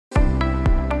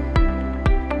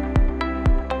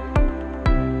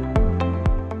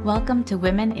Welcome to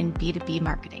Women in B2B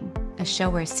Marketing, a show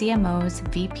where CMOs,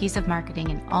 VPs of marketing,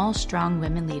 and all strong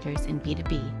women leaders in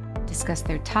B2B discuss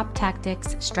their top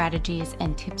tactics, strategies,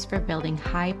 and tips for building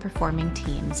high-performing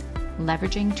teams,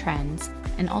 leveraging trends,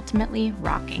 and ultimately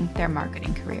rocking their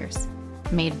marketing careers.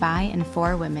 Made by and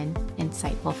for women,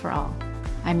 insightful for all.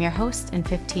 I'm your host and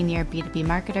 15-year B2B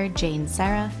marketer, Jane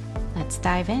Sarah. Let's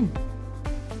dive in.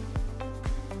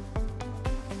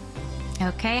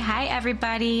 Okay, hi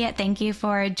everybody. Thank you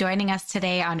for joining us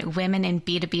today on Women in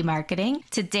B2B Marketing.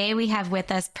 Today we have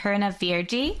with us Purna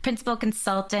Virji, Principal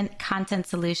Consultant, Content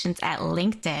Solutions at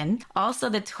LinkedIn, also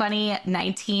the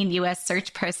 2019 US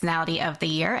Search Personality of the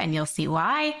Year, and you'll see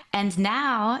why. And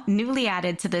now, newly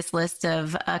added to this list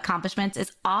of accomplishments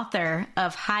is author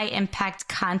of High Impact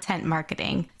Content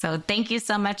Marketing. So thank you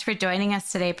so much for joining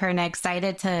us today, Purna.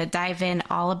 Excited to dive in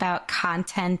all about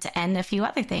content and a few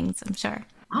other things, I'm sure.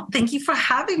 Oh, thank you for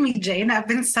having me, Jane. I've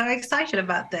been so excited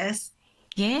about this.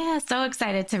 Yeah, so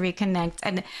excited to reconnect.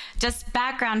 And just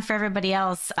background for everybody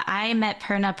else, I met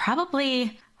Purna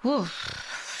probably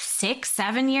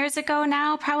 6-7 years ago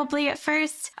now, probably at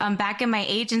first. Back in my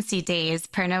agency days,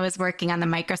 Purna was working on the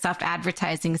Microsoft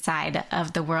advertising side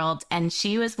of the world. And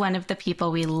she was one of the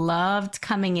people we loved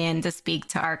coming in to speak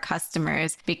to our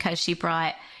customers because she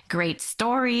brought great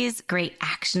stories, great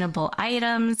actionable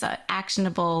items,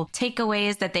 actionable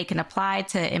takeaways that they can apply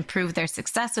to improve their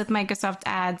success with Microsoft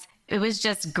ads. It was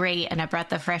just great and a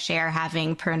breath of fresh air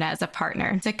having Purna as a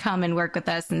partner to come and work with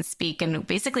us and speak and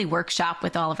basically workshop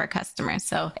with all of our customers.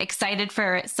 So excited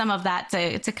for some of that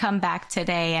to come back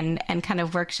today and kind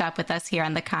of workshop with us here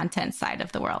on the content side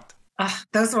of the world.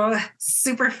 Those were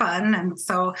super fun. And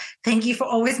so thank you for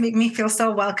always making me feel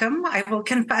so welcome. I will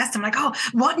confess, I'm like,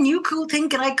 what new cool thing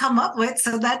can I come up with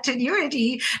so that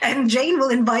tenuity and Jane will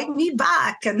invite me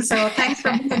back. And so thanks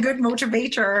for being a good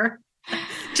motivator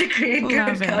to create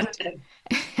good content.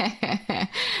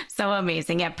 So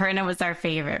amazing. Yeah, Purna was our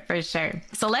favorite for sure.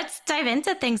 So let's dive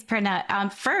into things, Purna.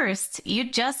 First, you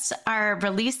just are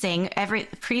releasing, every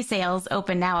pre-sales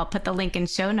open now. I'll put the link in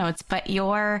show notes, but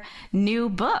your new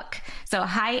book. So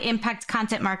High Impact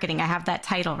Content Marketing. I have that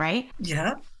title, right?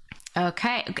 Yeah.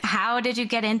 Okay. How did you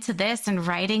get into this and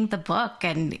writing the book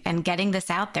and getting this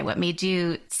out there? What made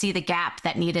you see the gap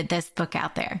that needed this book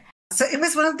out there? So it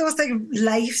was one of those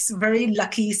life's very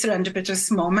lucky serendipitous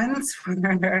moments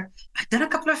where I've done a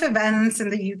couple of events in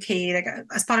the UK.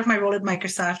 As part of my role at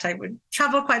Microsoft, I would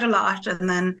travel quite a lot. And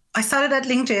then I started at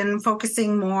LinkedIn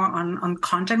focusing more on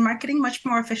content marketing, much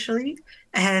more officially.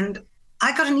 And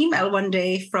I got an email one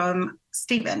day from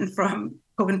Stephen from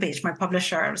Kogan Page, my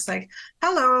publisher. I was like,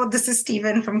 hello, this is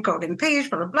Stephen from Kogan Page,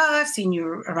 blah, blah, blah. I've seen you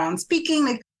around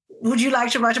speaking. Would you like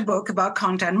to write a book about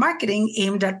content marketing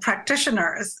aimed at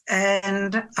practitioners?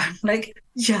 And I'm like,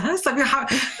 yes. I mean,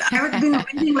 I've been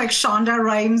reading Shonda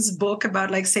Rhimes' book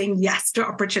about saying yes to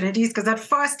opportunities. Because at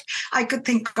first I could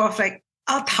think of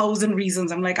 1,000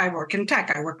 reasons. I'm like, I work in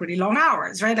tech. I work really long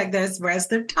hours, right? Where's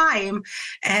the time?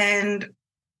 And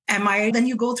then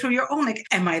you go through your own,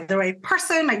 am I the right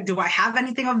person? Do I have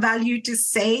anything of value to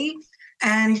say?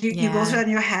 And you go through that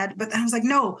in your head. But then I was like,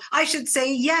 no, I should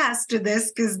say yes to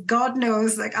this because God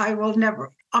knows, I will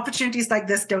never, opportunities like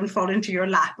this don't fall into your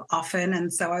lap often.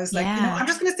 And so I was like, I'm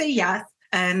just going to say yes.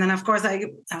 And then, of course, I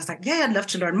was like, yeah, I'd love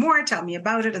to learn more. Tell me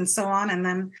about it and so on. And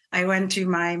then I went to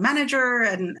my manager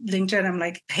and LinkedIn. I'm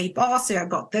like, hey, boss, I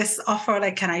got this offer.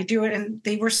 Can I do it? And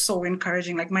they were so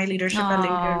encouraging. My leadership at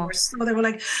LinkedIn they were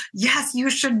like, yes, you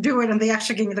should do it. And they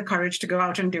actually gave me the courage to go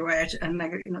out and do it. And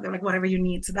they're like, whatever you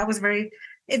need. So that was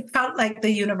it felt like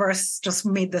the universe just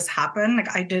made this happen.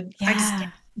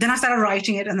 Then I started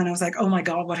writing it and then I was like, oh my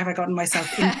God, what have I gotten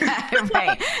myself into?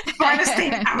 Right. Hardest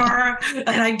thing ever.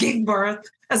 And I gave birth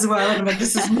as well. And I'm like,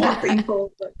 this is more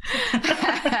painful. But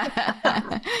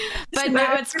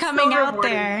now it's coming out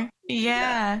there.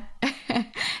 Yeah.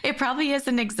 It probably is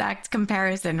an exact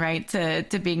comparison, right?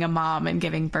 To being a mom and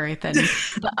giving birth and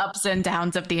the ups and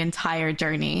downs of the entire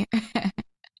journey.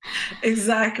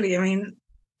 Exactly. I mean,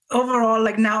 overall,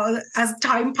 now as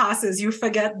time passes, you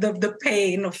forget the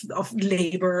pain of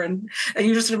labor and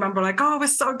you just remember it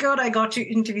was so good. I got to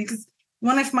interview because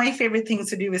one of my favorite things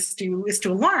to do is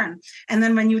to learn. And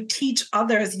then when you teach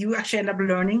others, you actually end up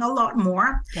learning a lot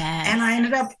more. Yes. And I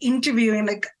ended up interviewing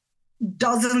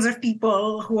dozens of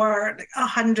people who are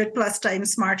 100+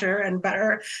 times smarter and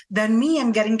better than me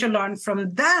and getting to learn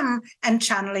from them and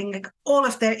channeling all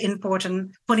of their input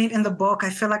and putting it in the book.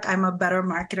 I feel like I'm a better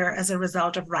marketer as a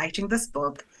result of writing this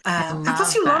book. And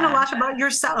plus you learn a lot about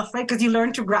yourself, right? Because you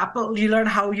learn to grapple, you learn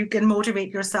how you can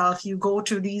motivate yourself. You go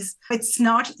to it's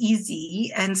not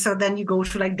easy. And so then you go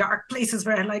to dark places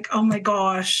where oh my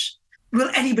gosh, will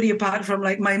anybody apart from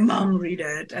like my mom read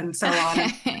it and so on?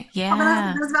 And,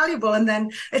 Yeah. that's valuable. And then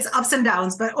it's ups and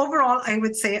downs. But overall, I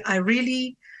would say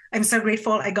I'm so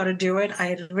grateful I got to do it.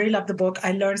 I really love the book.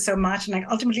 I learned so much. And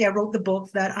ultimately, I wrote the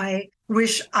book that I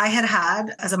wish I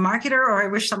had as a marketer, or I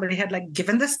wish somebody had like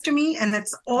given this to me. And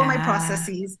it's all my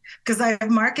processes, because I've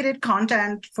marketed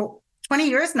content for 20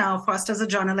 years now, first as a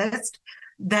journalist,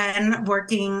 then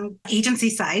working agency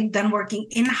side, then working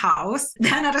in-house,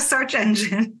 then at a search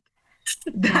engine.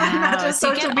 Wow.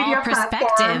 So you get all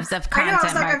perspectives of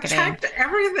content marketing. I've checked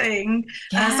everything.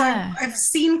 Yeah. So I've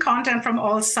seen content from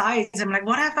all sides. I'm like,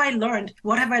 what have I learned?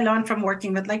 What have I learned from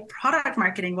working with like product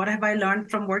marketing? What have I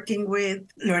learned from working with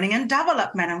learning and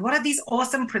development? And what are these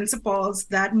awesome principles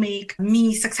that make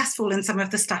me successful in some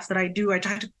of the stuff that I do? I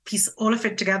try to piece all of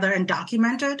it together and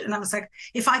document it. And I was like,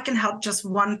 if I can help just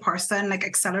one person like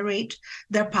accelerate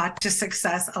their path to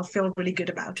success, I'll feel really good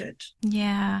about it.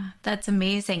 Yeah, that's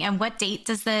amazing. And what date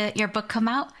does your book come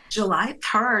out? July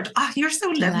 3rd. Oh, you're so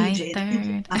lovely, Jade.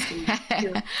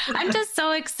 3rd. I'm just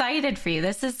so excited for you.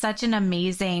 This is such an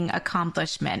amazing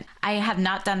accomplishment. I have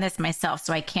not done this myself,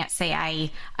 so I can't say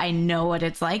I know what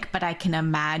it's like, but I can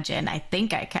imagine, I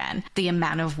think I can, the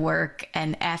amount of work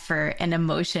and effort and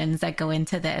emotions that go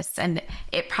into this. And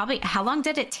it probably, how long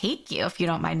did it take you, if you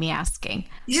don't mind me asking?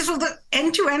 Yeah, so the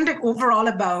end-to-end overall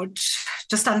about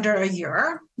just under a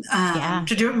year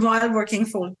to do it while working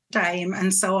full time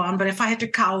and so on. But if I had to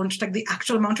count like the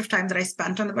actual amount of time that I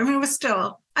spent on it, I mean, it was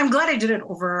still, I'm glad I did it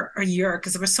over a year,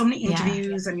 because there were so many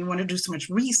interviews and you want to do so much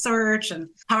research and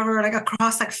cover like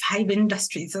across like 5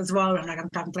 industries as well. And like I'm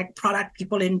talking like product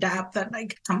people in depth at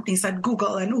like companies like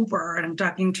Google and Uber, and I'm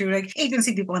talking to like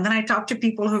agency people. And then I talk to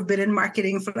people who've been in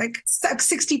marketing for like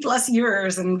 60 plus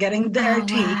years and getting their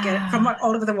take from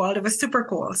all over the world. It was super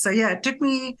cool. So yeah, it took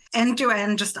me end to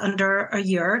end just under a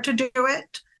year to do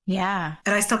it. Yeah.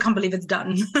 And I still can't believe it's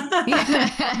done.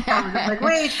 I'm like,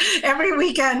 wait, every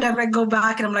weekend I go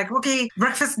back and I'm like, okay,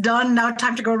 breakfast done. Now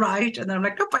time to go write. And then I'm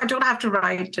like, nope, I don't have to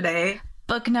write today.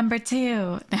 Book number 2.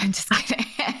 No, I'm just kidding.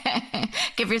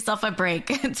 Give yourself a break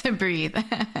to breathe.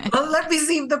 Well, let me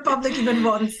see if the public even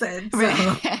wants it.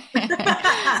 So.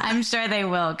 I'm sure they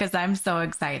will, because I'm so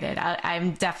excited.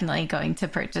 I'm definitely going to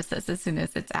purchase this as soon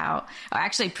as it's out. Or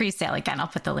actually pre-sale again. I'll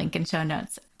put the link in show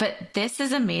notes. But this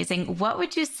is amazing. What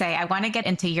would you say? I want to get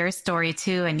into your story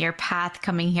too and your path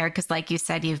coming here, because like you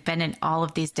said, you've been in all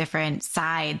of these different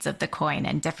sides of the coin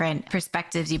and different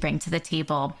perspectives you bring to the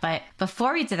table. But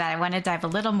before we do that, I want to dive a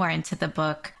little more into the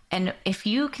book. And if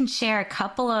you can share a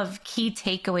couple of key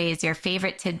takeaways, your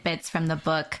favorite tidbits from the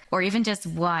book, or even just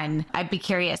one, I'd be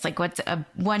curious, like what's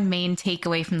one main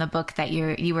takeaway from the book that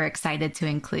you were excited to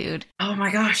include? Oh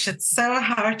my gosh, it's so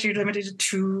hard to limit it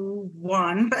to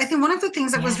one. But I think one of the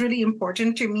things that was really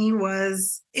important to me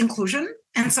was inclusion.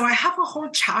 And so I have a whole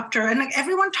chapter, and like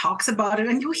everyone talks about it,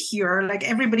 and you hear like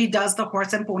everybody does the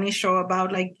horse and pony show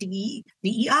about like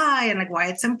DEI and like why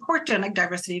it's important, like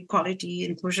diversity, equality,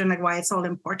 inclusion, like why it's all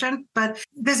important. But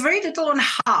there's very little on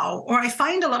how, or I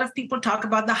find a lot of people talk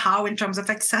about the how in terms of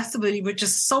accessibility, which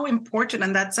is so important.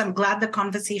 And I'm glad the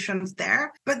conversation's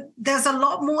there. But there's a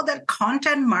lot more that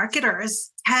content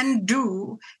marketers can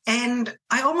do. And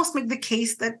I almost make the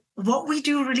case that what we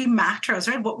do really matters,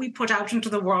 right? What we put out into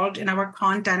the world in our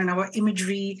content and our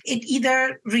imagery, it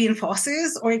either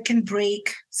reinforces or it can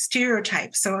break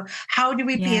stereotypes. So how do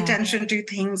we pay attention to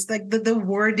things like the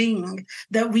wording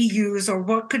that we use, or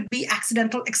what could be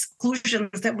accidental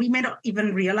exclusions that we may not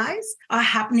even realize are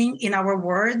happening in our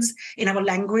words, in our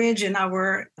language, in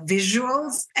our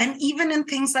visuals, and even in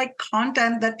things like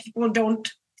content that people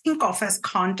don't think of as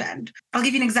content. I'll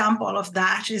give you an example of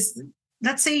that is,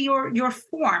 let's say your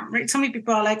form, right? So many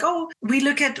people are like, oh, we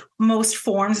look at most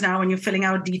forms now when you're filling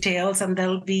out details and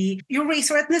there'll be your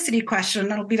race or ethnicity question.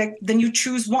 And it'll be like, then you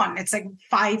choose one. It's like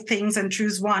 5 things and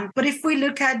choose one. But if we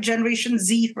look at Generation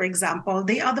Z, for example,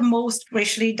 they are the most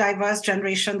racially diverse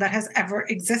generation that has ever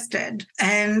existed.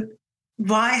 And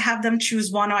why have them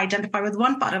choose one or identify with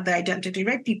one part of their identity,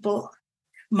 right? People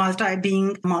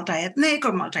being multi-ethnic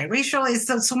or multiracial is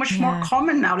so much more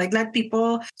common now. Like, let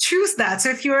people choose that. So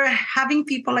if you're having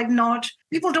people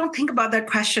people don't think about that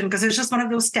question because it's just one of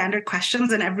those standard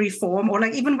questions in every form, or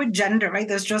like even with gender, right?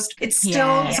 It's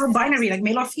still so binary, like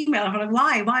male or female. Like,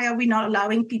 why are we not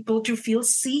allowing people to feel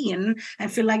seen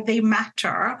and feel like they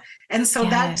matter? And so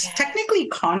that's technically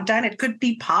content. It could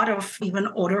be part of even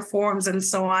order forms and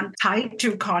so on, tied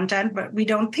to content, but we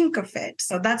don't think of it.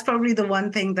 So that's probably the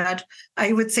one thing that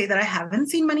I would say that I haven't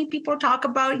seen many people talk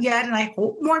about yet. And I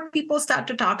hope more people start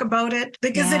to talk about it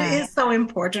because it is so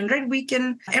important, right?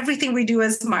 Everything we do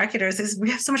as marketers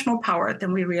we have so much more power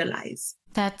than we realize.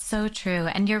 That's so true.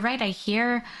 And you're right. I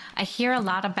hear a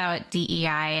lot about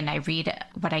DEI and I read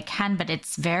what I can, but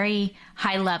it's very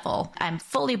high level. I'm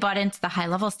fully bought into the high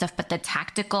level stuff, but the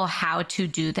tactical how to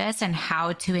do this and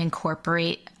how to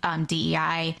incorporate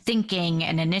DEI thinking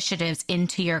and initiatives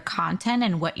into your content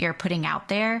and what you're putting out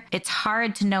there, it's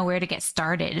hard to know where to get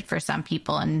started for some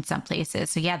people in some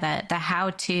places. So yeah, the how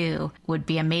to would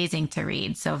be amazing to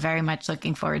read. So very much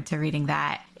looking forward to reading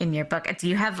that in your book. Do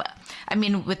you have, I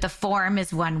mean, with the form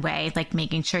is one way, like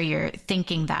making sure you're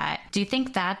thinking that. Do you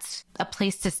think that's a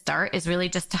place to start, is really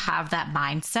just to have that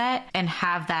mindset and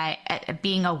have that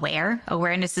being aware?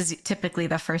 Awareness is typically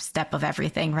the first step of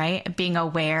everything, right? Being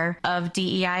aware of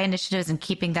DEI initiatives and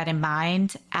keeping that in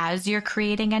mind as you're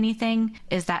creating anything.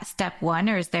 Is that step one,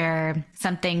 or is there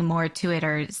something more to it,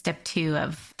 or step two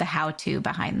of the how to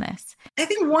behind this? I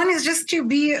think one is just to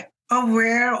be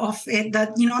aware of it,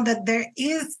 that, you know, that there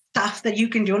is stuff that you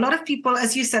can do. A lot of people,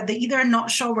 as you said, they either are not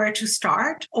sure where to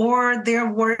start or they're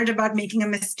worried about making a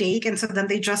mistake. And so then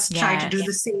they just try to do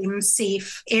the same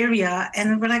safe area.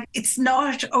 And we're like, it's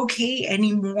not okay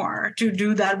anymore to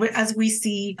do that. As we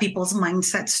see people's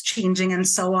mindsets changing and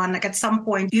so on, like at some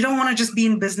point, you don't want to just be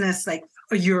in business like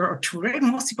a year or two, right?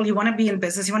 Most people, you want to be in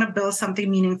business, you want to build something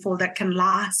meaningful that can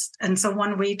last. And so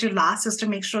one way to last is to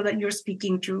make sure that you're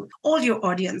speaking to all your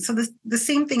audience. So the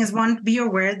same thing is, one, be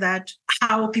aware that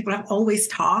how people have always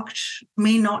talked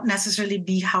may not necessarily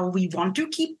be how we want to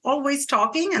keep always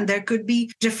talking. And there could be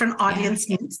different audience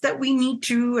needs that we need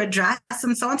to address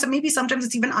and so on. So maybe sometimes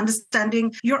it's even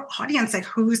understanding your audience, like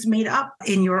who's made up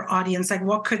in your audience, like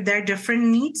what could their different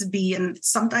needs be? And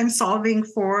sometimes solving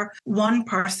for one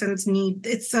person's need.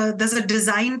 There's a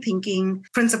design thinking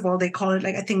principle. They call it,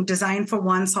 like, I think, design for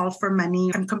one, solve for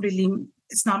many.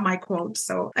 It's not my quote,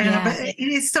 so I don't know, but it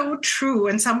is so true.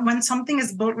 And when something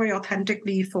is built very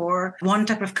authentically for one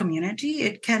type of community,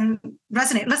 it can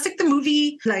resonate. Let's take the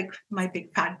movie like My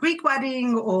Big Fat Greek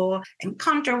Wedding or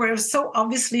Encanto, where it was so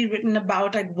obviously written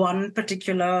about like one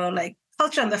particular like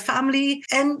culture and the family,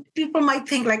 and people might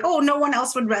think like, oh, no one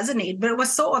else would resonate, but it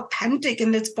was so authentic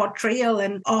in its portrayal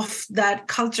and of that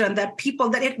culture and that people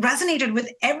that it resonated with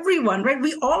everyone, right?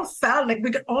 We all felt like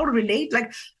we could all relate.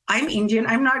 Like, I'm Indian,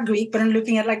 I'm not Greek, but I'm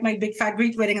looking at like My Big Fat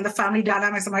Greek Wedding and the family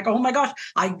dynamics. I'm like, oh my gosh,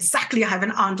 I have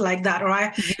an aunt like that. Or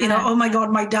oh my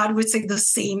God, my dad would say the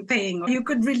same thing. You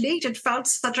could relate. It felt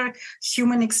such a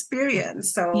human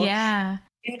experience. So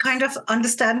in kind of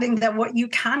understanding that what you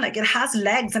can, like, it has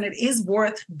legs and it is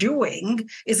worth doing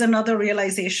is another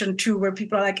realization too, where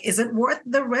people are like, is it worth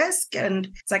the risk? And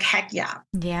it's like, heck yeah.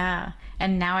 Yeah.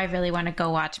 And now I really want to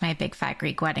go watch My Big Fat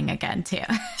Greek Wedding again too.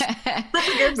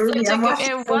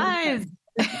 It was.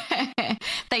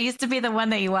 That used to be the one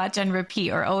that you watch and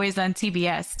repeat, or always on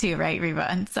TBS too, right,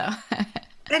 Reba? So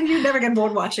and you never get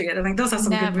bored watching it. I think those are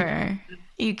some good movies.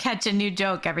 You catch a new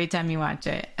joke every time you watch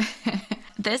it.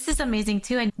 This is amazing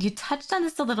too. And you touched on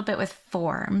this a little bit with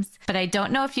forms, but I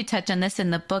don't know if you touch on this in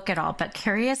the book at all, but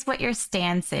curious what your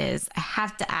stance is. I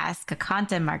have to ask a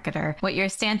content marketer what your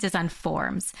stance is on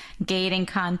forms, gating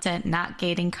content, not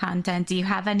gating content. Do you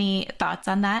have any thoughts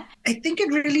on that? I think it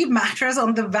really matters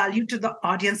on the value to the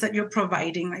audience that you're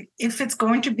providing. Like, if it's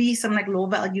going to be some like low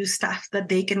value stuff that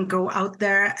they can go out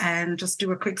there and just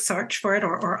do a quick search for it,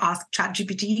 or ask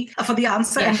ChatGPT for the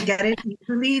answer and get it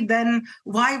easily, then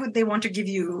why would they want to give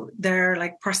you their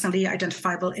like personally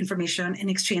identifiable information in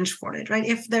exchange for it, right?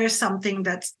 If there's something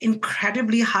that's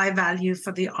incredibly high value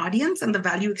for the audience and the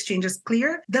value exchange is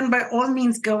clear, then by all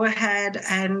means go ahead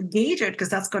and gauge it, because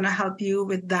that's going to help you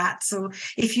with that. So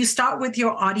if you start with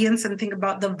your audience and think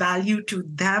about the value to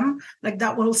them, like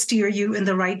that will steer you in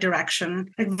the right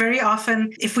direction. Like very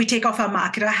often, if we take off our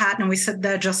marketer hat and we sit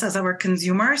there just as our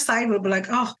consumer side, we'll be like,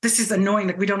 oh, this is annoying.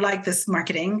 Like, we don't like this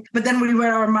marketing. But then we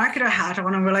wear our marketer hat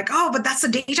on and we're like, oh, but that's the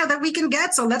data that we can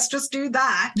get. So let's just do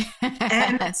that.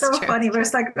 And it's so funny. Where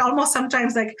it's like almost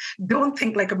sometimes like, don't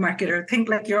think like a marketer, think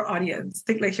like your audience,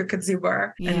 think like your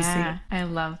consumer. Yeah, I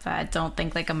love that. Don't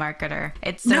think like a marketer.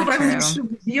 It's so true. I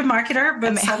mean, be a marketer,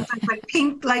 but sometimes like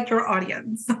think like your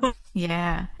audience.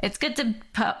 Yeah. It's good to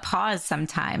pause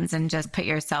sometimes and just put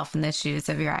yourself in the shoes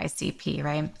of your ICP,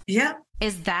 right? Yeah.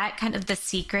 Is that kind of the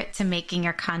secret to making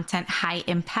your content high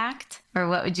impact? Or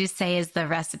what would you say is the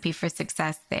recipe for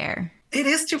success there? It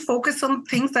is to focus on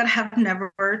things that have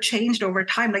never changed over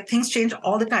time. Like things change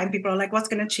all the time. People are like, what's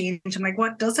going to change? I'm like,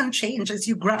 what doesn't change is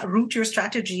you root your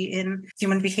strategy in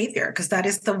human behavior, because that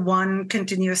is the one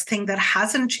continuous thing that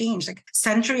hasn't changed. Like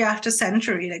century after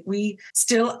century, like we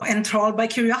still enthralled by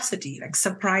curiosity. Like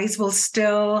surprise will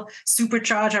still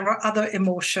supercharge our other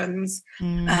emotions.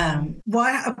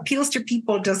 What appeals to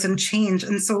people doesn't change.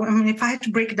 And so, I mean, if I had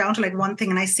to break it down to like one thing,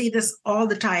 and I say this all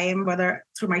the time, whether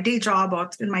through my day job or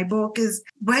in my book, is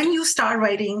when you start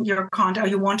writing your content, or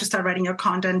you want to start writing your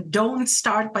content, don't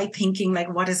start by thinking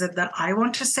like, what is it that I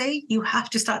want to say? You have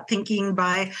to start thinking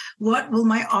by, what will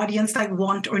my audience like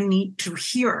want or need to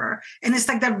hear? And it's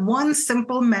like that one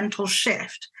simple mental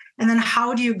shift. And then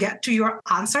how do you get to your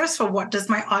answers for what does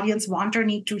my audience want or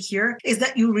need to hear? Is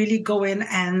that you really go in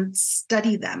and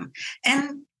study them.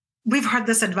 And we've heard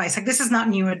this advice, like this is not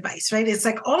new advice, right? It's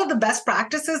like all of the best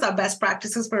practices are best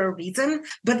practices for a reason,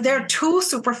 but they're too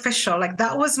superficial. Like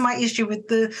that was my issue with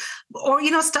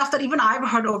stuff that even I've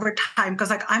heard over time,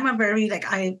 because like I'm a very, like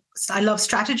I love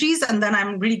strategies, and then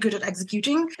I'm really good at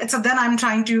executing. And so then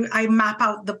I map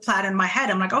out the plan in my head.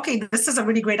 I'm like, okay, this is a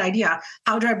really great idea.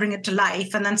 How do I bring it to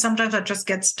life? And then sometimes I just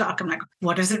get stuck. I'm like,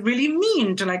 what does it really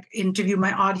mean to like interview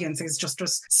my audience? Is just a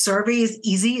survey is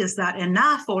easy? Is that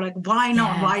enough? Or like, why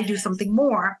not? Yes. Why do something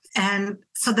more? And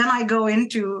so then I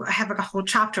have like a whole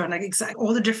chapter on like exactly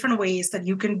all the different ways that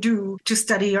you can do to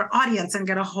study your audience and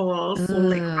get a whole full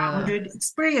like rounded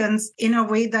experience in a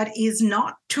way that is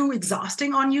not too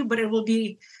exhausting on you, but it'll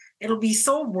be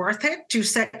so worth it to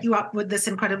set you up with this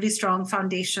incredibly strong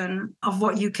foundation of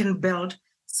what you can build.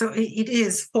 So it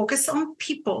is focus on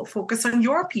people, focus on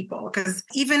your people. Because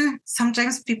even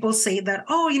sometimes people say that,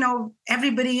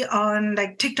 everybody on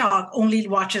like TikTok only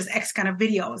watches X kind of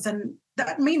videos. And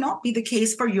that may not be the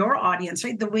case for your audience,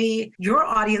 right? The way your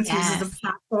audience uses the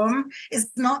platform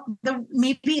is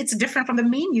maybe it's different from the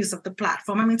main use of the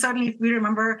platform. I mean, certainly if we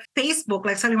remember Facebook,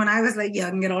 like certainly when I was like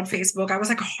young and on Facebook, I was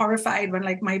like horrified when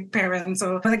like my parents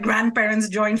or my grandparents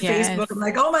joined Facebook. I'm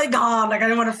like, oh my God, like I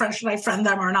don't want to should I friend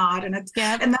them or not? And and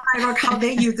then I look how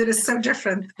they use it is so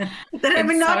different. True.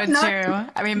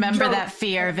 I remember that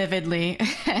fear vividly.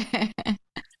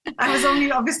 I was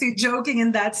only obviously joking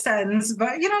in that sense,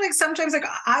 but like sometimes like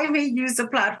I may use the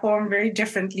platform very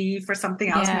differently for something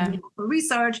else, maybe for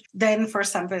research, than for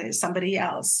somebody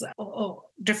else, or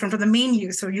different from the main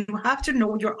use. So you have to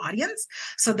know your audience,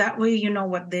 so that way you know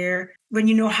when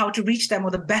you know how to reach them,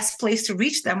 or the best place to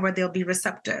reach them where they'll be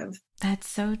receptive. That's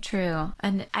so true.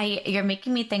 And you're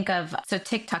making me think of, so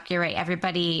TikTok, you're right.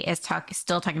 Everybody is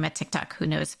still talking about TikTok. Who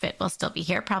knows if it will still be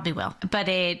here? Probably will. But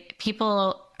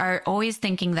people are always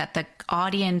thinking that the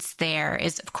audience there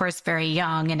is, of course, very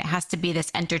young, and it has to be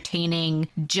this entertaining,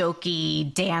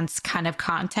 jokey dance kind of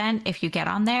content if you get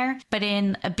on there. But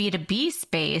in a B2B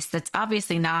space, that's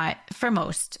obviously not for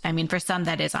most. I mean, for some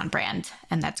that is on brand,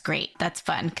 and that's great. That's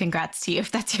fun. Congrats to you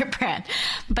if that's your brand.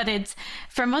 But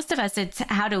for most of us, it's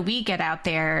how do we get out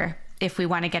there if we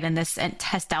want to get in this and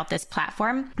test out this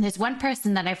platform. There's one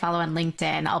person that I follow on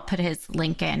LinkedIn. I'll put his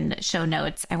link in show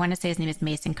notes. I want to say his name is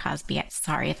Mason Cosby.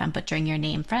 Sorry if I'm butchering your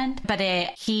name, friend. But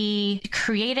he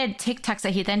created TikToks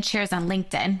that he then shares on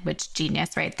LinkedIn, which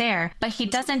genius right there. But he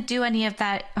doesn't do any of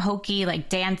that hokey, like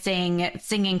dancing,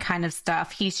 singing kind of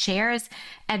stuff. He shares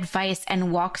advice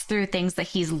and walks through things that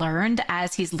he's learned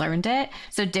as he's learned it.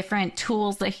 So different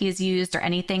tools that he's used or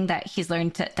anything that he's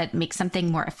learned that makes something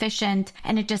more efficient.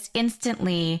 And it just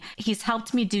instantly, he's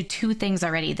helped me do 2 things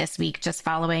already this week, just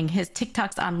following his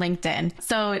TikToks on LinkedIn.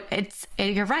 So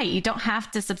you're right. You don't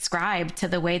have to subscribe to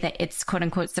the way that it's quote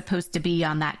unquote supposed to be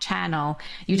on that channel.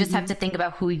 You just have to think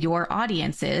about who your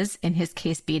audience is, in his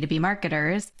case, B2B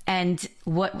marketers, and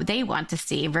what they want to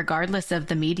see regardless of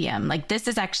the medium. Like this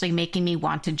is actually making me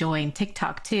want to join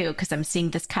TikTok too, because I'm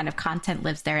seeing this kind of content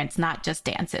lives there, and it's not just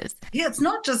dances. Yeah, it's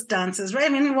not just dances, right? I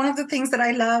mean, one of the things that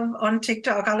I love on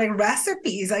TikTok are like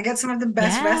recipes. I get some of the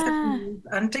best recipes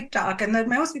on TikTok, and that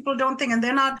most people don't think, and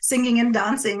they're not singing and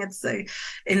dancing. It's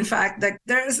in fact, like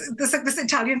there's this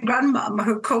Italian grandmom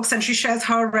who cooks, and she shares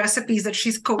her recipes that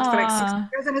she's cooked for like 6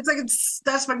 years, and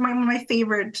that's like my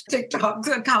favorite TikTok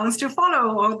accounts to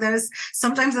follow. Or there's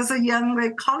a young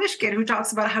like college kid who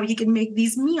talks about how he can make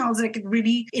these meals like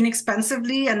really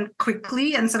inexpensively and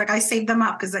quickly, and so like I save them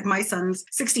up because like my son's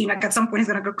 16, like at some point he's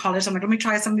gonna go to college. I'm like, let me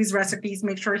try some of these recipes,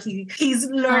 make sure he's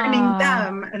learning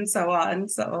them, and so on.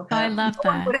 So I love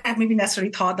that. Would have maybe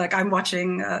necessarily thought like I'm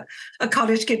watching a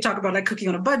college kid talk about like cooking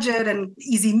on a budget and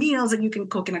easy meals that you can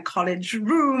cook in a college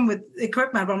room with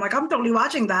equipment, but I'm like, I'm totally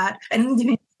watching that.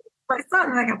 And my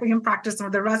son, like helping him practice some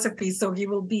of the recipes so he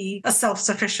will be a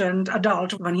self-sufficient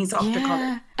adult when he's off to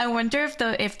college. I wonder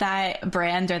if that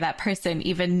brand or that person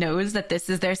even knows that this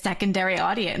is their secondary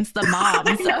audience, the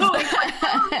moms.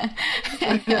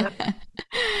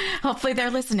 Hopefully they're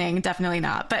listening. Definitely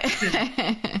not, but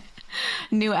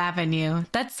new avenue.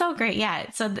 That's so great.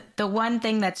 Yeah. So the one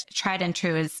thing that's tried and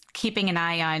true is keeping an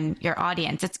eye on your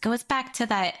audience. It goes back to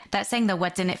that saying, the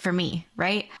what's in it for me,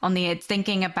 right? Only it's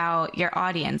thinking about your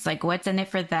audience, like what's in it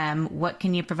for them? What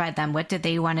can you provide them? What do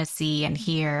they want to see and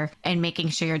hear? And making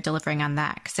sure you're delivering on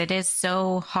that. Because it is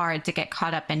so hard to get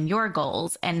caught up in your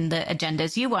goals and the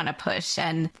agendas you want to push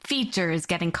and features,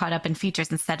 getting caught up in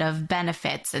features instead of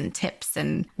benefits and tips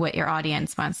and what your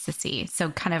audience wants to see.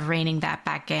 So kind of reining that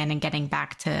back in and getting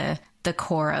back to the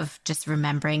core of just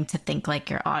remembering to think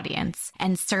like your audience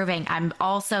and serving. I'm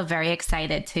also very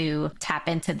excited to tap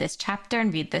into this chapter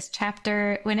and read this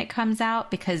chapter when it comes out,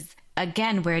 because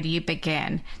again, where do you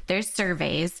begin? There's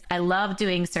surveys. I love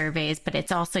doing surveys, but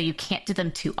it's also, you can't do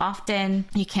them too often.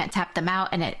 You can't tap them out.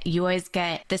 And you always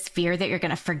get this fear that you're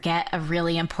going to forget a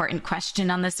really important question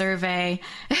on the survey.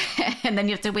 And then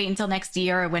you have to wait until next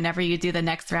year or whenever you do the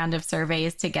next round of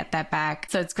surveys to get that back.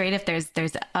 So it's great if there's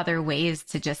other ways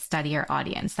to just study your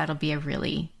audience. That'll be a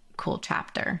really cool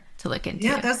chapter to look into.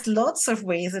 Yeah, there's lots of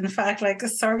ways. In fact, like a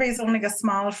survey is only a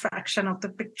small fraction of the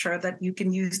picture that you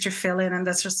can use to fill in. And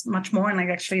that's just much more. And like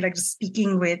actually like just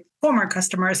speaking with former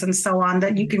customers and so on,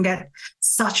 that you can get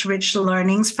such rich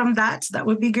learnings from that. So that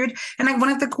would be good. And like one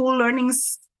of the cool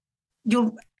learnings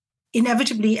you'll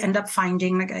inevitably end up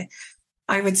finding, like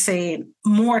I would say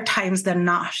more times than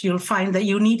not, you'll find that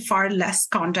you need far less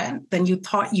content than you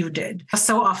thought you did.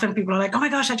 So often people are like, oh my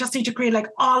gosh, I just need to create like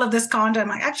all of this content.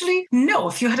 Like, actually, no,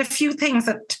 if you had a few things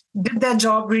that did their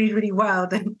job really, really well,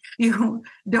 then you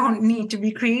don't need to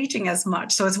be creating as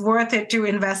much. So it's worth it to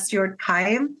invest your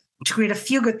time to create a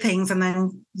few good things and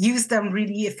then use them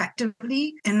really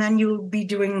effectively. And then you'll be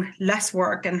doing less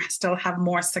work and still have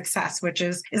more success, which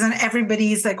isn't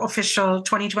everybody's like official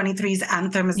 2023's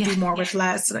anthem is do more with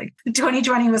less. Like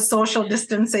 2020 was social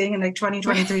distancing and like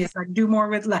 2023 is like do more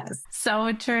with less.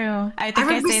 So true. I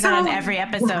think I say that on every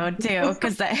episode too,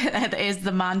 because that is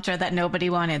the mantra that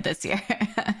nobody wanted this year.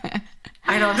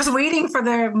 I know, just waiting for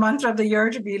the mantra of the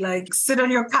year to be like, sit on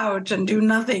your couch and do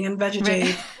nothing and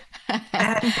vegetate.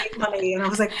 And make money. And I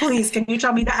was like, please, can you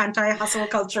tell me the anti-hustle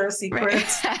culture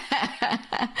secrets?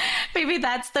 Right. Maybe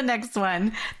that's the next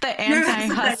one. The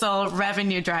anti-hustle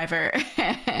revenue driver.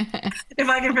 If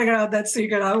I can figure out that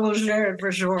secret, I will share it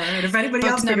for sure. And if anybody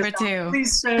else number 2,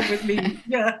 please share it with me.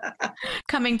 Yeah.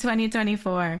 Coming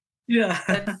 2024. Yeah.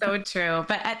 That's so true.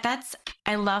 But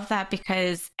I love that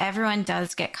because everyone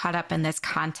does get caught up in this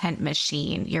content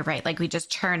machine. You're right. Like we just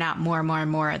churn out more and more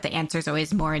and more. The answer is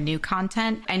always more new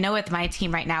content. I know with my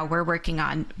team right now, we're working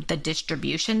on the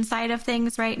distribution side of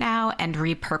things right now and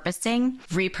repurposing.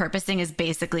 Repurposing is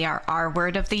basically our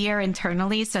word of the year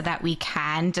internally so that we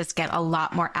can just get a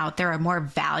lot more out there or more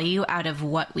value out of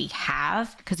what we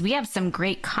have. Because we have some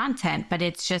great content, but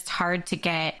it's just hard to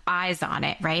get eyes on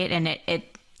it, right? And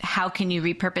how can you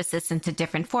repurpose this into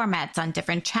different formats on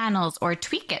different channels or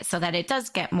tweak it so that it does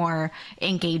get more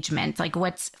engagement? Like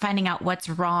finding out what's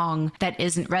wrong that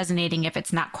isn't resonating if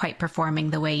it's not quite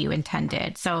performing the way you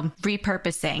intended. So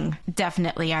repurposing,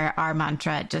 definitely our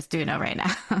mantra at Just Uno right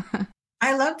now.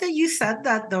 I love that you said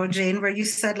that though, Jane, where you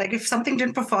said like if something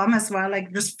didn't perform as well,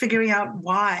 like just figuring out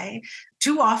why.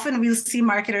 Too often we'll see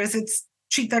marketers,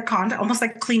 treat their content almost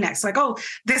like Kleenex. Like, oh,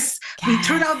 we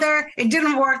threw it out there, it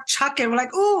didn't work, chuck it. We're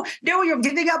like, oh, no, you're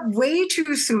giving up way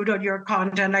too soon on your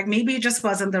content. Like maybe it just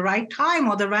wasn't the right time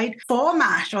or the right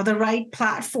format or the right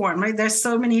platform, right? There's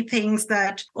so many things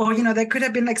that, or, there could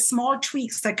have been like small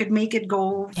tweaks that could make it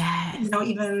go,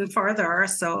 even further.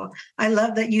 So I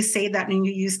love that you say that and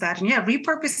you use that. And yeah,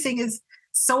 repurposing is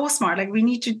so smart. Like we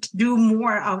need to do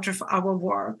more out of our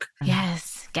work.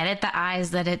 Yes. Get it the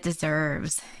eyes that it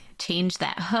deserves. Change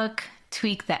that hook,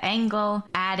 tweak the angle,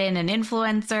 add in an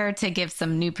influencer to give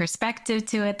some new perspective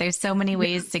to it. There's so many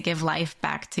ways to give life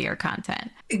back to your content.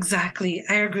 Exactly.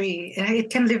 I agree. It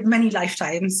can live many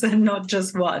lifetimes and not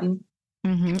just one.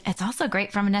 Mm-hmm. It's also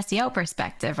great from an SEO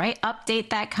perspective, right?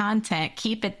 Update that content,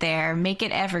 keep it there, make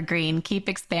it evergreen, keep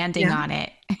expanding on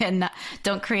it, and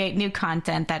don't create new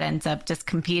content that ends up just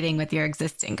competing with your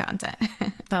existing content.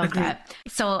 Love that.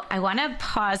 So I want to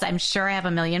pause. I'm sure I have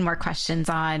a million more questions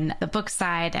on the book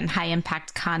side and high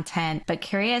impact content, but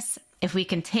curious if we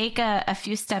can take a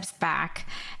few steps back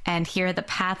and hear the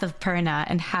path of Purna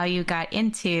and how you got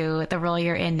into the role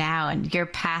you're in now and your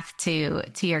path to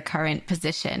your current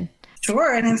position.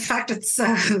 Sure. And in fact, it's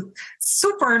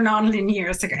super non-linear.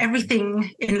 It's like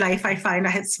everything in life I find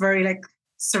it's very like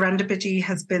serendipity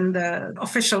has been the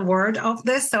official word of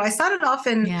this. So I started off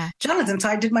in journalism. So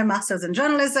I did my master's in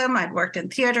journalism. I'd worked in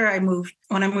theater.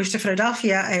 When I moved to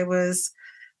Philadelphia, I was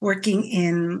working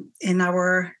in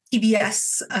our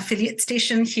PBS affiliate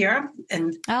station here.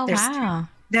 And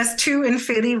there's two in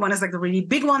Philly. One is like the really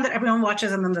big one that everyone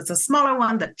watches. And then there's a smaller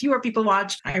one that fewer people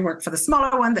watch. I worked for the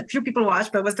smaller one that few people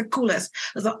watch, but it was the coolest.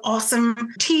 It was an awesome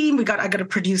team. I got to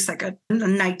produce like a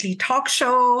nightly talk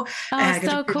show. Oh,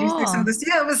 so cool. Like some of this.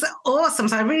 Yeah, it was awesome.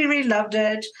 So I really, really loved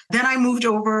it. Then I moved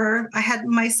over. I had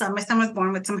my son. My son was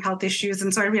born with some health issues.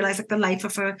 And so I realized like the life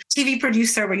of a TV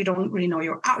producer where you don't really know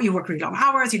you work really long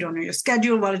hours. You don't know your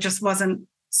schedule. Well, it just wasn't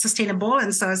sustainable.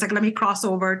 And so I was like, let me cross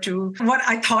over to what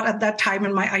I thought at that time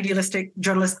in my idealistic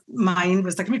journalist mind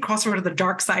was like, let me cross over to the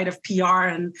dark side of PR.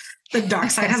 And the dark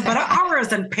side has better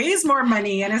hours and pays more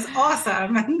money and is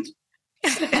awesome.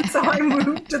 And so I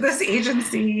moved to this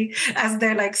agency as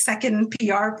their like second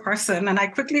PR person. And I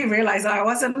quickly realized I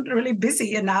wasn't really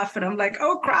busy enough. And I'm like,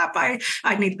 oh crap, I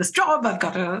need this job. I've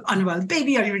got an unwell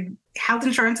baby. Health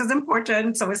insurance is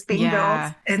important. So it's paying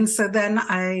bills. And so then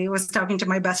I was talking to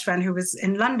my best friend who was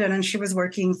in London, and she was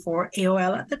working for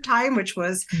AOL at the time, which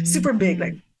was super big,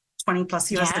 like 20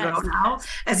 plus years ago now,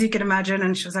 as you can imagine.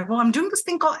 And she was like, well, I'm doing this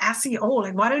thing called SEO.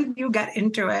 Like, why don't you get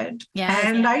into it?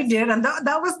 And I did. And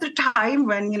that was the time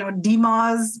when,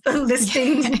 DMOS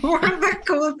listings were the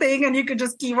cool thing. And you could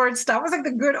just keyword stuff. It was like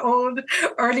the good old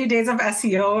early days of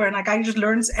SEO. And like, I just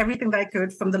learned everything that I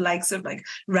could from the likes of like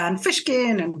Rand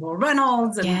Fishkin and Will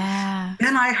Reynolds. And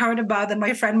then I heard about that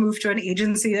my friend moved to an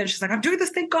agency and she's like, I'm doing this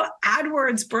thing called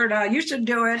AdWords, Purna. You should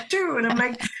do it too. And I'm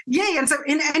like, yay. And so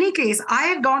in any case, I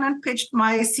had gone and pitched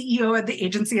my CEO at the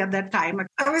agency at that time.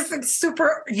 I was like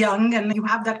super young, and you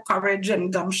have that courage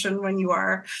and gumption when you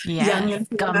are young.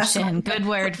 Gumption, good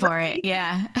word for it.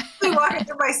 Yeah. I walk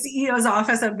into my CEO's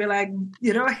office and be like,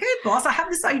 hey boss, I have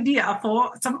this idea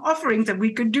for some offerings that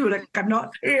we could do. Like, I'm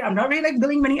not really like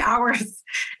billing many hours.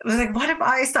 It was like, what if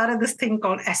I started this thing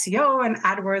called SEO and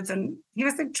AdWords? And he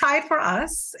was like, try it for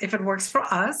us. If it works for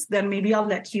us, then maybe I'll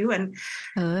let you. And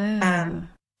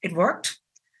it worked.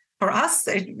 For us,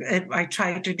 I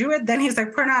tried to do it. Then he's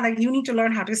like, Purna, like, you need to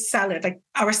learn how to sell it. Like,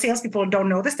 our salespeople don't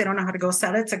know this. They don't know how to go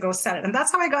sell it. So go sell it. And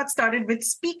that's how I got started with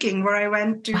speaking, where I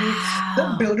went to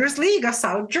the Builders League of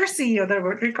South Jersey or the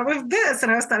Rotary Club of this.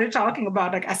 And I started talking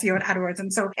about like SEO and AdWords.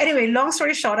 And so anyway, long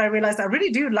story short, I realized I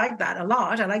really do like that a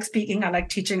lot. I like speaking. I like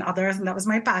teaching others. And that was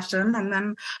my passion. And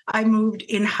then I moved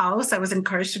in-house. I was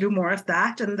encouraged to do more of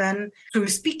that. And then through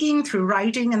speaking, through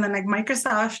writing, and then like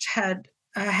Microsoft had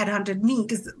headhunted me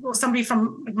because somebody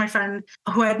from my friend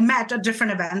who had met at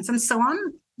different events and so on.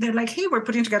 They're like, hey, we're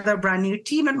putting together a brand new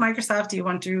team at Microsoft. Do you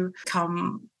want to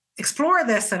come explore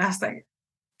this? And I was like,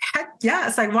 heck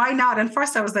yes, like, why not? And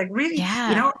first I was like, really,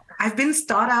 I've been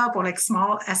startup or like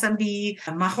small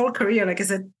SMB my whole career. Like,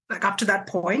 is it like up to that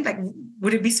point? Like,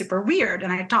 would it be super weird?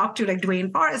 And I talked to like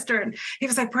Dwayne Forrester, and he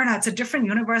was like, Purna, it's a different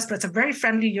universe, but it's a very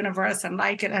friendly universe and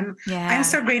like it. And I'm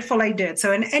so grateful I did.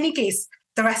 So in any case,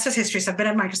 the rest is history. So I've been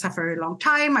at Microsoft for a very long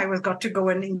time. I got to go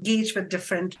and engage with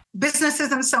different businesses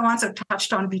and so on. So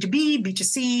touched on B2B,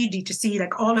 B2C, D2C,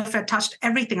 like all of it, touched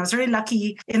everything. I was very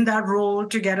lucky in that role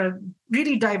to get a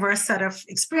really diverse set of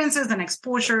experiences and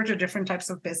exposure to different types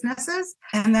of businesses.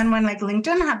 And then when like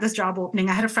LinkedIn had this job opening,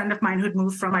 I had a friend of mine who'd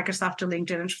moved from Microsoft to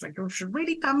LinkedIn, and she was like, you should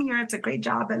really come here. It's a great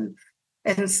job.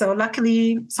 And so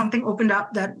luckily something opened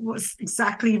up that was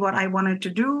exactly what I wanted to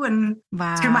do, and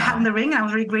threw my hat in the ring. And I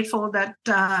was really grateful that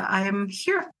I am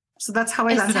here. So that's how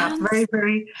I landed up, very,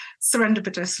 very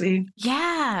serendipitously.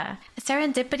 Yeah,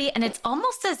 serendipity. And it's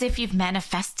almost as if you've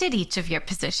manifested each of your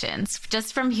positions.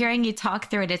 Just from hearing you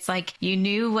talk through it, it's like you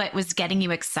knew what was getting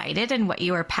you excited and what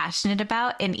you were passionate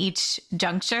about in each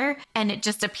juncture, and it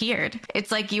just appeared. It's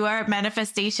like you are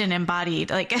manifestation embodied.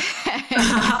 Like,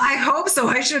 I hope so.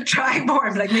 I should try more.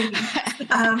 I'm like, maybe. But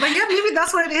yeah, maybe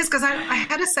that's what it is, because I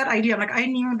had a set idea. Like, I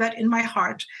knew that in my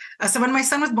heart. So when my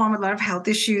son was born with a lot of health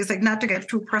issues, like, not to get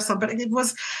too personal, but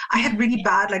I had really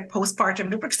bad like postpartum,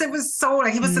 because it was so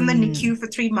like, he was in the NICU for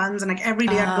 3 months, and like every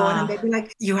day I'd go in and they'd be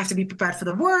like, you have to be prepared for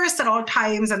the worst at all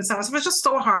times. And so it was just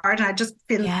so hard. And I just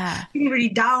feel really, really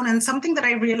down. And something that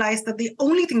I realized that the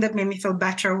only thing that made me feel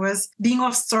better was being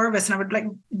of service. And I would like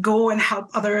go and help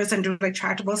others and do like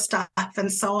charitable stuff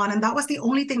and so on. And that was the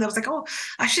only thing that was like, oh,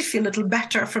 I actually feel a little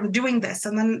better from doing this.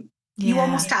 And then you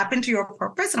almost tap into your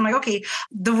purpose. And I'm like, okay,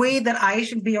 the way that I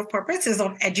should be of purpose is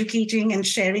on educating and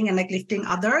sharing and like lifting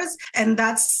others. And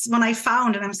that's when I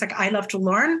found, and I'm just like, I love to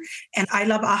learn and I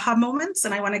love aha moments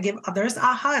and I want to give others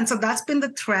aha. And so that's been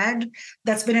the thread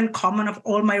that's been in common of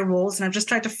all my roles. And I've just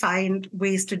tried to find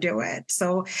ways to do it.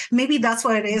 So maybe that's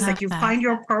what it is. Like you find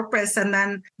your purpose and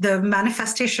then the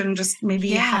manifestation just maybe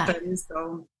happens.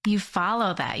 So you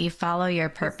follow that. You follow your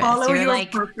purpose. You're your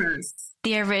like purpose.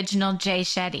 The original Jay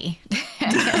Shetty.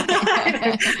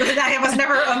 I was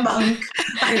never a monk.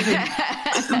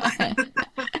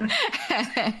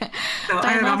 So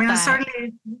I don't know. I mean, there's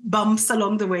certainly bumps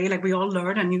along the way. Like we all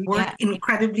learn, and you work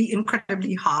incredibly,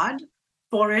 incredibly hard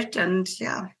for it, and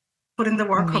put in the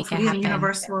work. Hopefully, the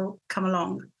universe will come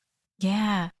along.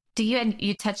 Yeah. And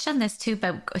you touched on this too,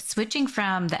 but switching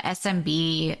from the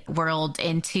SMB world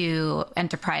into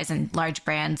enterprise and large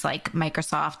brands like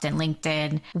Microsoft and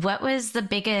LinkedIn, what was the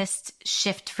biggest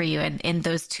shift for you in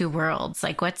those two worlds?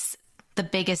 Like what's the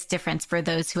biggest difference for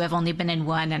those who have only been in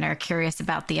one and are curious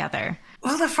about the other?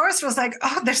 Well, the first was like,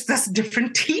 oh, there's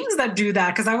different teams that do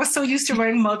that because I was so used to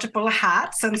wearing multiple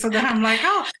hats. And so then I'm like,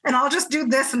 oh, and I'll just do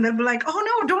this. And they'll be like,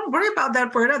 oh, no, don't worry about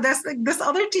that, Purna. There's like this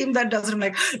other team that does it. I'm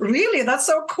like, really? That's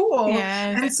so cool.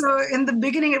 Yeah. And so in the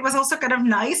beginning, it was also kind of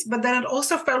nice, but then it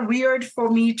also felt weird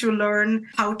for me to learn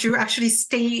how to actually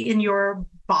stay in your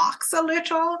box a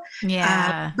little.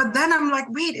 Yeah. But then I'm like,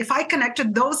 wait, if I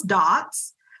connected those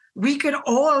dots, we could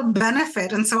all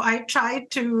benefit. And so I tried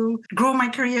to grow my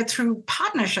career through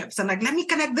partnerships and like, let me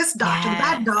connect this dot and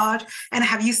that dot. And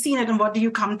have you seen it? And what do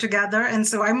you come together? And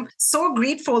so I'm so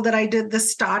grateful that I did the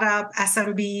startup,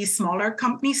 SMB, smaller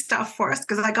company stuff first,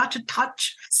 because I got to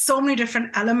touch so many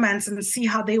different elements and see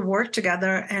how they work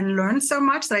together and learn so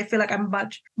much that I feel like I'm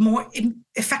much more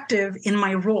effective in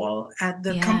my role at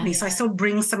the company. So I still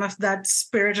bring some of that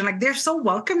spirit and like, they're so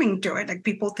welcoming to it. Like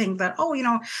people think that, oh,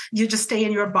 you just stay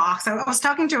in your box. I was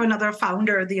talking to another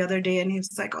founder the other day and he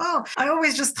was like, oh, I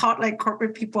always just thought like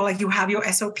corporate people, like you have your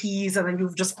SOPs and then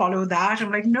you just follow that.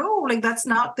 I'm like, no, like that's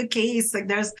not the case. Like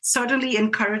there's certainly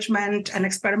encouragement and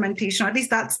experimentation. At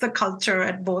least that's the culture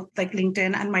at both like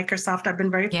LinkedIn and Microsoft. I've been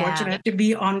very fortunate to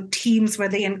be on teams where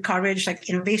they encourage like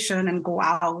innovation and go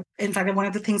out. In fact, one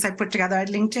of the things I put together at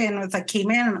LinkedIn was I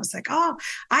came in and I was like, oh,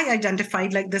 I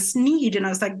identified like this need. And I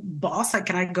was like, boss, like,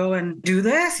 can I go and do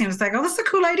this? And he was like, oh, that's a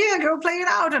cool idea. Go play it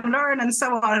out and learn and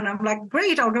so on. And I'm like,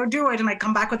 great, I'll go do it. And I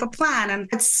come back with a plan. And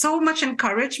it's so much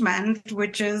encouragement,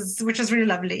 which is really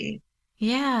lovely.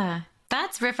 Yeah.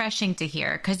 That's refreshing to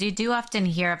hear because you do often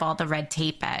hear of all the red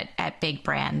tape at big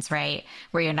brands, right?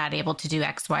 Where you're not able to do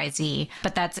X, Y, Z.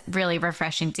 But that's really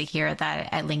refreshing to hear that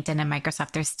at LinkedIn and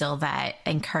Microsoft, there's still that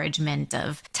encouragement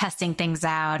of testing things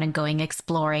out and going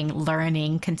exploring,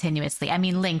 learning continuously. I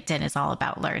mean, LinkedIn is all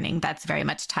about learning. That's very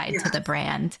much tied to the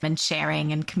brand and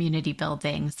sharing and community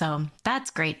building. So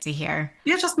that's great to hear.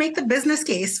 Yeah, just make the business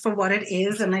case for what it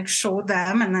is and like show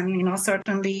them. And then,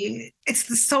 certainly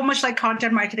it's so much like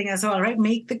content marketing as well, right?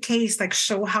 Make the case, like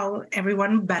show how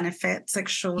everyone benefits, like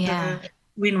show the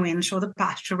win-win, show the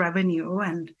path to revenue.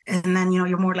 And then,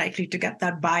 you're more likely to get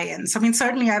that buy-in. So, I mean,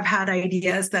 certainly I've had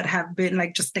ideas that have been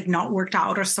like just like not worked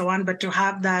out or so on, but to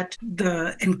have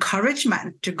the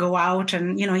encouragement to go out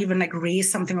and, even like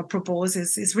raise something or propose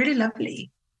is really lovely.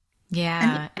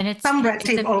 Yeah. And it's some red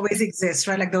tape always exists,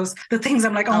 right? Like the things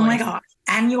I'm like, oh my God,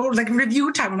 annual like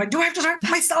review time. I'm like, do I have to write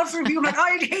my self-review? I'm like,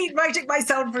 I hate writing my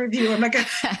self-review. I'm like,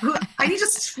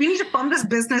 we need to fund this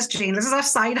business, Jane. This is our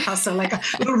side hustle. Like,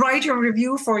 we'll write your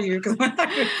review for you.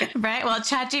 Right. Well,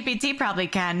 ChatGPT probably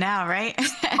can now, right?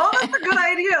 Oh, that's a good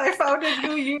idea. I found a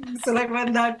new use. So like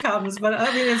when that comes, but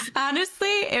I mean, honestly,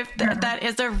 if that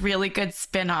is a really good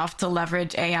spin-off to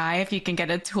leverage AI, if you can get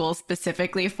a tool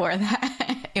specifically for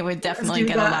that, it would definitely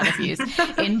get a lot of use.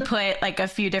 Input like a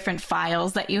few different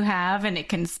files that you have and it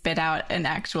can spit out an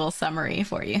actual summary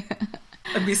for you.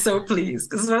 I'd be so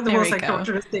pleased. This is one of the most like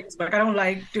torturous things, but I don't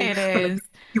like doing it. Is.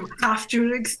 You have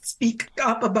to like, speak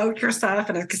up about yourself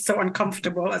and it's so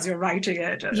uncomfortable as you're writing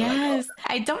it. Yes.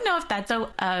 I don't know if that's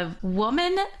a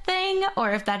woman thing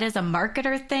or if that is a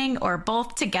marketer thing or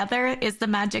both together is the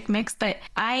magic mix. But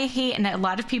I hate, and a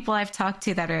lot of people I've talked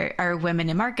to that are women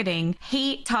in marketing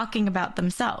hate talking about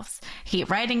themselves, hate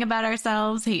writing about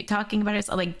ourselves, hate talking about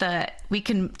ourselves. Like we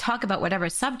can talk about whatever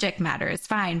subject matter is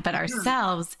fine, but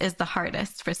ourselves is the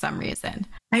hardest for some reason.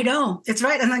 I know. It's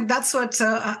right. And like that's what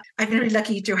I've been really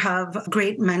lucky to have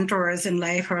great mentors in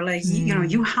life who are like,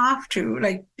 you have to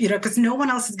like, because no one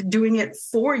else is doing it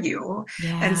for you.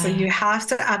 Yeah. And so you have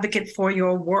to advocate for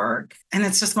your work. And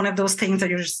it's just one of those things that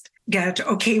get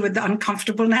okay with the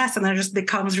uncomfortableness, and then it just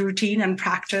becomes routine and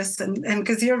practice. And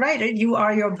because you're right, you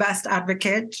are your best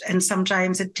advocate. And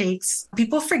sometimes it takes,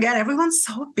 people forget everyone's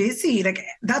so busy. Like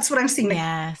that's what I'm seeing. Like,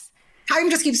 Yes. time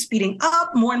just keeps speeding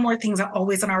up. More and more things are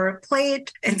always on our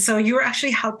plate. And so you're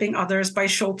actually helping others by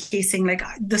showcasing, like,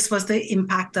 this was the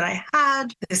impact that I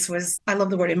had. I love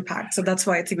the word impact. So that's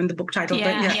why it's even the book title.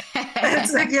 Yeah. But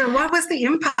it's like, what was the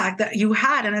impact that you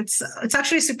had? And it's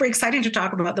actually super exciting to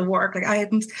talk about the work. Like, I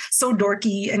am so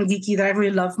dorky and geeky that I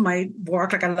really love my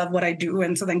work. Like, I love what I do.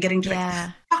 And so then getting to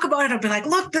talk about it, I'll be like,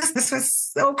 look, this was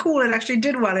so cool. It actually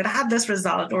did well. It had this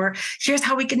result, or here's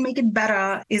how we can make it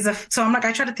better. So I'm like,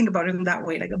 I try to think about it in that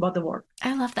way, like about the work.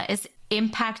 I love that. Is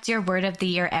impact your word of the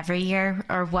year every year,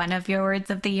 or one of your words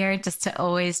of the year, just to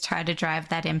always try to drive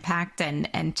that impact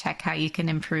and check how you can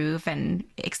improve and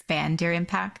expand your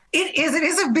impact? It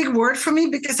is a big word for me,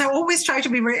 because I always try to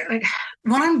be very, like,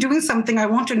 when I'm doing something, I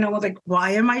want to know, like,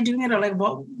 why am I doing it? Or like,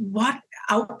 what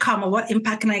outcome or what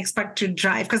impact can I expect to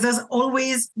drive? Because there's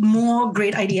always more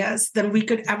great ideas than we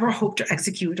could ever hope to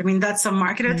execute. I mean, that's a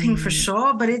marketer thing for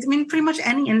sure, but pretty much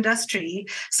any industry.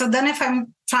 So then if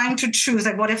I'm trying to choose,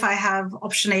 like, what if I have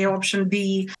option A or option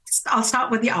B? I'll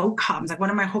start with the outcomes. Like, what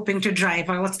am I hoping to drive?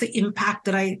 Or what's the impact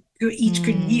that each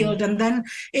could yield? And then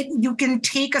you can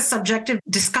take a subjective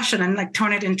discussion and like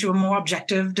turn it into a more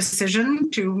objective decision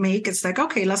to make. It's like,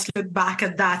 okay, let's look back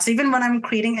at that. So even when I'm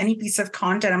creating any piece of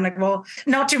content, I'm like, well,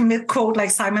 not to quote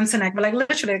like Simon Sinek, but like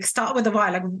literally like start with the why.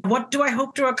 Like, what do I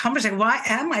hope to accomplish? Like, why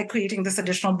am I creating this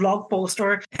additional blog post?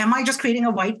 Or am I just creating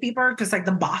a white paper because like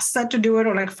the boss said to do it,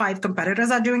 or like 5 competitors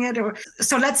are doing it? Or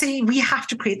so let's say we have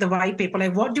to create the white paper.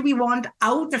 Like, what do we want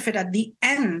out of it at the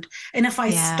end? And if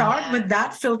I start with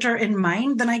that filter in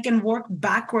mind, then I can work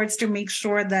backwards to make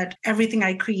sure that everything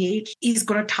I create is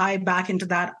going to tie back into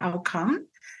that outcome.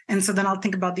 And so then I'll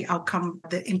think about the outcome,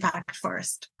 the impact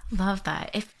first. Love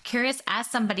that. If curious, as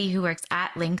somebody who works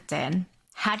at LinkedIn,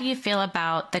 how do you feel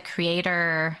about the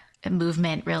creator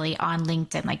movement really on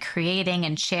LinkedIn, like creating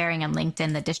and sharing on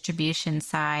LinkedIn, the distribution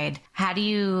side? How do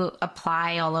you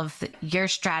apply all of your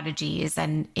strategies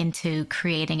and into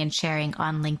creating and sharing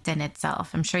on LinkedIn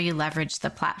itself? I'm sure you leverage the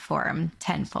platform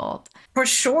tenfold. For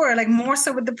sure, like more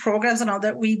so with the programs and all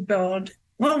that we build.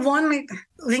 Well, one, like,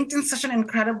 LinkedIn's such an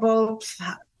incredible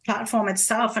platform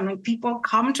itself, and like people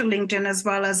come to LinkedIn as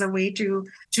well as a way to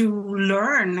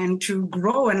learn and to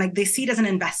grow, and like they see it as an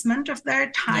investment of their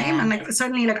time. And like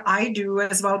certainly like I do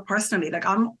as well personally, like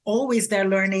I'm always there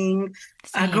learning,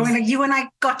 growing. Like you and I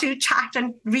got to chat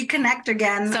and reconnect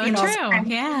again. So true.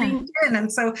 LinkedIn.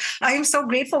 And so I am so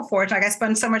grateful for it. Like I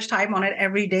spend so much time on it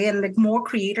every day, and like more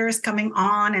creators coming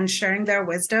on and sharing their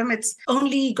wisdom, it's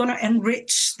only going to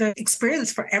enrich the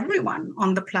experience for everyone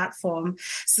on the platform.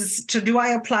 So do I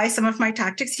apply some of my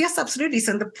tactics? Yes, absolutely.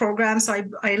 So in the program, so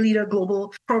I lead a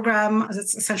global program.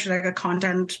 It's essentially like a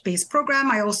content-based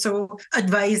program. I also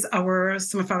advise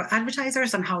some of our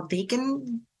advertisers on how they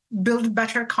can build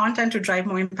better content to drive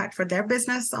more impact for their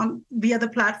business via the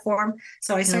platform.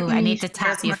 So I need to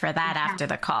tap you for that after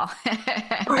the call.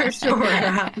 For sure.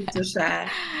 Happy to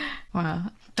share. Wow.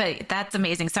 But that's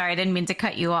amazing. Sorry, I didn't mean to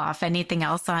cut you off. Anything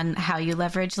else on how you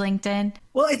leverage LinkedIn?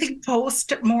 Well, I think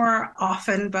post more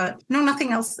often, but no,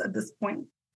 nothing else at this point.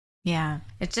 Yeah.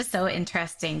 It's just so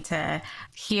interesting to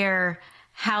hear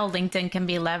how LinkedIn can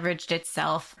be leveraged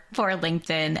itself for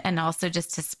LinkedIn, and also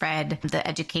just to spread the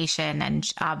education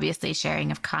and obviously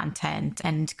sharing of content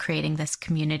and creating this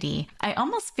community. I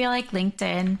almost feel like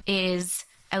LinkedIn is,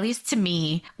 at least to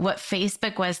me, what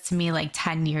Facebook was to me like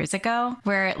 10 years ago,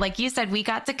 where, like you said, we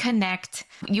got to connect.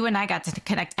 You and I got to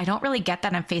connect. I don't really get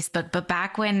that on Facebook, but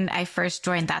back when I first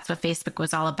joined, that's what Facebook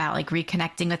was all about, like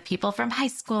reconnecting with people from high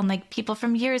school and like people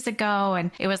from years ago.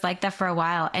 And it was like that for a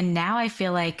while. And now I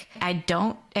feel like I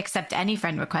don't accept any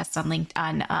friend requests on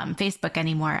Facebook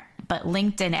anymore. But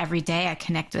LinkedIn, every day I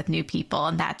connect with new people,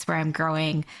 and that's where I'm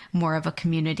growing more of a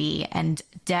community and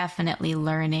definitely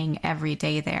learning every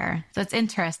day there. So it's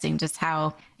interesting just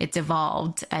how it's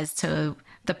evolved as to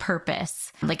the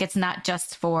purpose. Like, it's not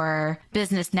just for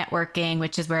business networking,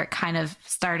 which is where it kind of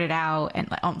started out, and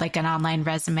like an online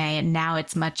resume. And now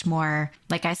it's much more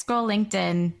like I scroll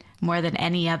LinkedIn more than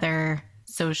any other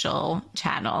social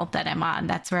channel that I'm on.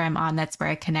 That's where I'm on. That's where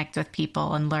I connect with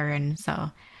people and learn.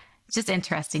 So it's just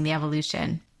interesting, the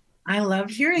evolution. I love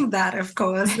hearing that, of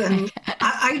course. And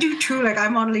I do too. Like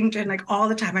I'm on LinkedIn like all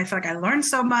the time. I feel like I learn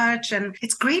so much, and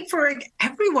it's great for like,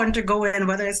 everyone to go in,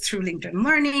 whether it's through LinkedIn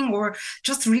Learning or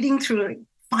just reading through, like,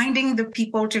 finding the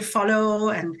people to follow.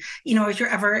 And, if you're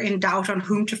ever in doubt on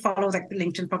whom to follow, like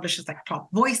LinkedIn publishes like top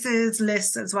voices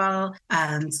lists as well.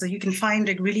 And so you can find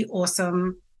like really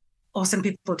awesome awesome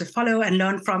people to follow and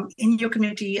learn from in your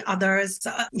community, others.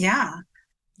 Yeah.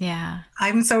 Yeah.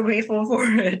 I'm so grateful for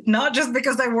it, not just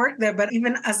because I work there, but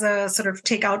even as a sort of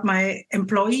take out my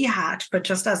employee hat, but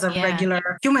just as a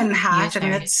regular human hat. User.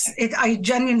 I mean, I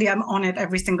genuinely am on it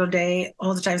every single day,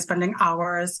 all the time, spending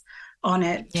hours on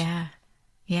it. Yeah.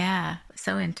 Yeah.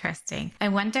 So interesting. I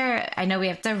wonder, I know we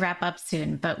have to wrap up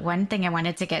soon, but one thing I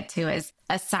wanted to get to is,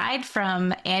 aside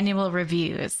from annual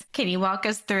reviews, can you walk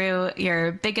us through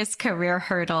your biggest career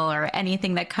hurdle or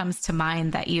anything that comes to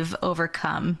mind that you've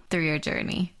overcome through your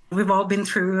journey? We've all been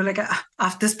through, like,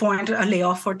 at this point, a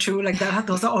layoff or two, like that.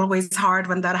 Those are always hard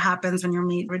when that happens, when you're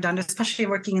made redundant, especially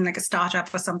working in like a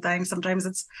startup or something. Sometimes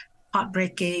it's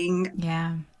heartbreaking.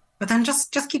 Yeah. But then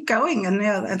just keep going. And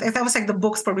yeah, that was like the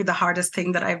book's probably the hardest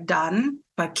thing that I've done.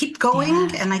 But keep going.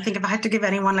 Yeah. And I think if I had to give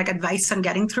anyone like advice on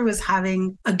getting through, is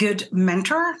having a good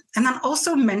mentor, and then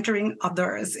also mentoring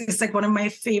others is like one of my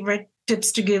favorite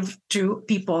tips to give to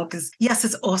people, because yes,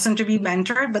 it's awesome to be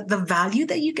mentored, but the value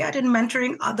that you get in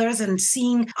mentoring others and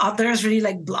seeing others really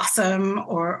like blossom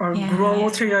or grow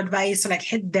through your advice or like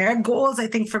hit their goals, I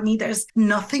think for me there's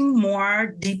nothing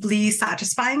more deeply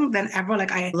satisfying than ever.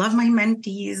 Like, I love my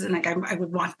mentees and like I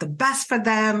would want the best for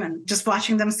them, and just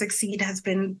watching them succeed has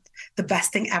been the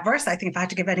best thing ever. So I think if I had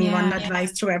to give anyone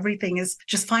advice through everything, is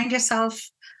just find yourself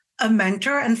a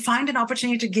mentor and find an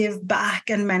opportunity to give back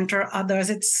and mentor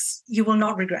others. You will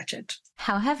not regret it.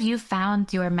 How have you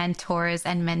found your mentors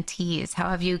and mentees? How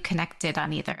have you connected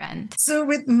on either end? So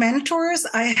with mentors,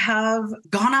 I have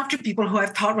gone after people who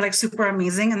I've thought were like super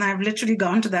amazing. And I've literally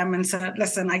gone to them and said,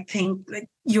 listen, I think like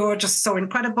you're just so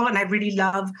incredible. And I really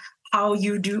love how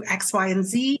you do X, Y, and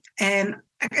Z. And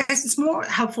I guess it's more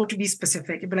helpful to be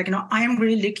specific. But like, I am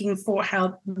really looking for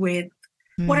help with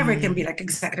whatever it can be, like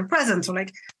executive presence or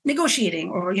like negotiating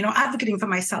or, advocating for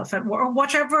myself or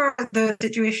whatever the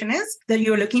situation is that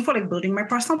you're looking for, like building my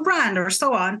personal brand or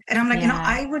so on. And I'm like,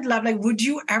 I would love, like, would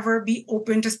you ever be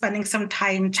open to spending some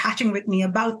time chatting with me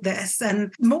about this?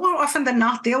 And more often than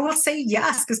not, they will say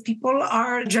yes, because people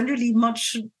are generally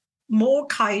much more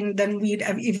kind than we'd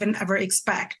even ever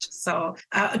expect. So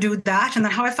do that. And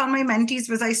then how I found my mentees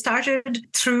was I started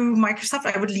through Microsoft.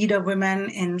 I would lead a women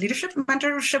in leadership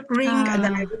mentorship ring. And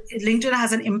then LinkedIn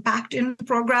has an impact in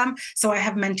program. So I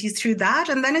have mentees through that.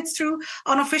 And then it's through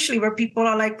unofficially, where people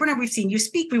are like, Purna, we've seen you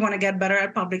speak. We want to get better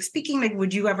at public speaking. Like,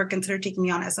 would you ever consider taking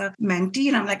me on as a mentee?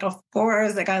 And I'm like, of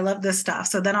course, like I love this stuff.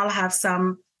 So then I'll have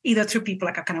some either through people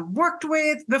like I kind of worked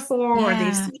with before or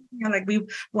they've seen, like, we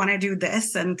want to do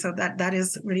this. And so that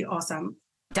is really awesome.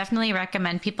 Definitely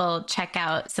recommend people check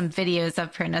out some videos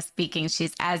of Purna speaking.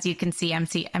 She's, as you can see,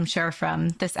 I'm sure from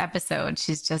this episode,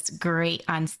 she's just great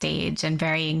on stage and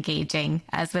very engaging,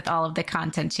 as with all of the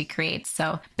content she creates.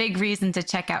 So big reason to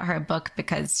check out her book,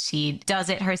 because she does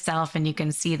it herself and you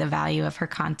can see the value of her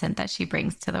content that she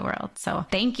brings to the world. So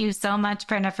thank you so much,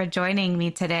 Purna, for joining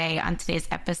me today on today's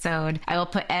episode. I will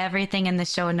put everything in the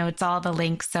show notes, all the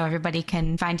links, so everybody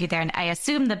can find you there. And I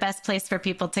assume the best place for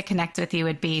people to connect with you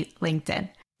would be LinkedIn.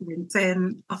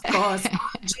 LinkedIn, of course.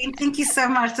 Jane, thank you so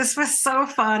much. This was so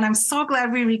fun. I'm so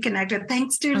glad we reconnected.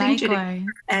 Thanks to LinkedIn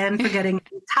and for getting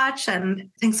in touch,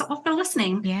 and thanks all for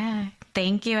listening. Yeah.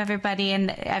 Thank you, everybody. And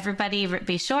everybody,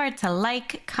 be sure to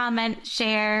like, comment,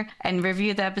 share, and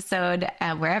review the episode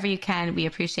wherever you can. We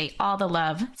appreciate all the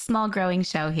love. Small growing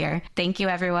show here. Thank you,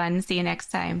 everyone. See you next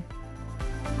time.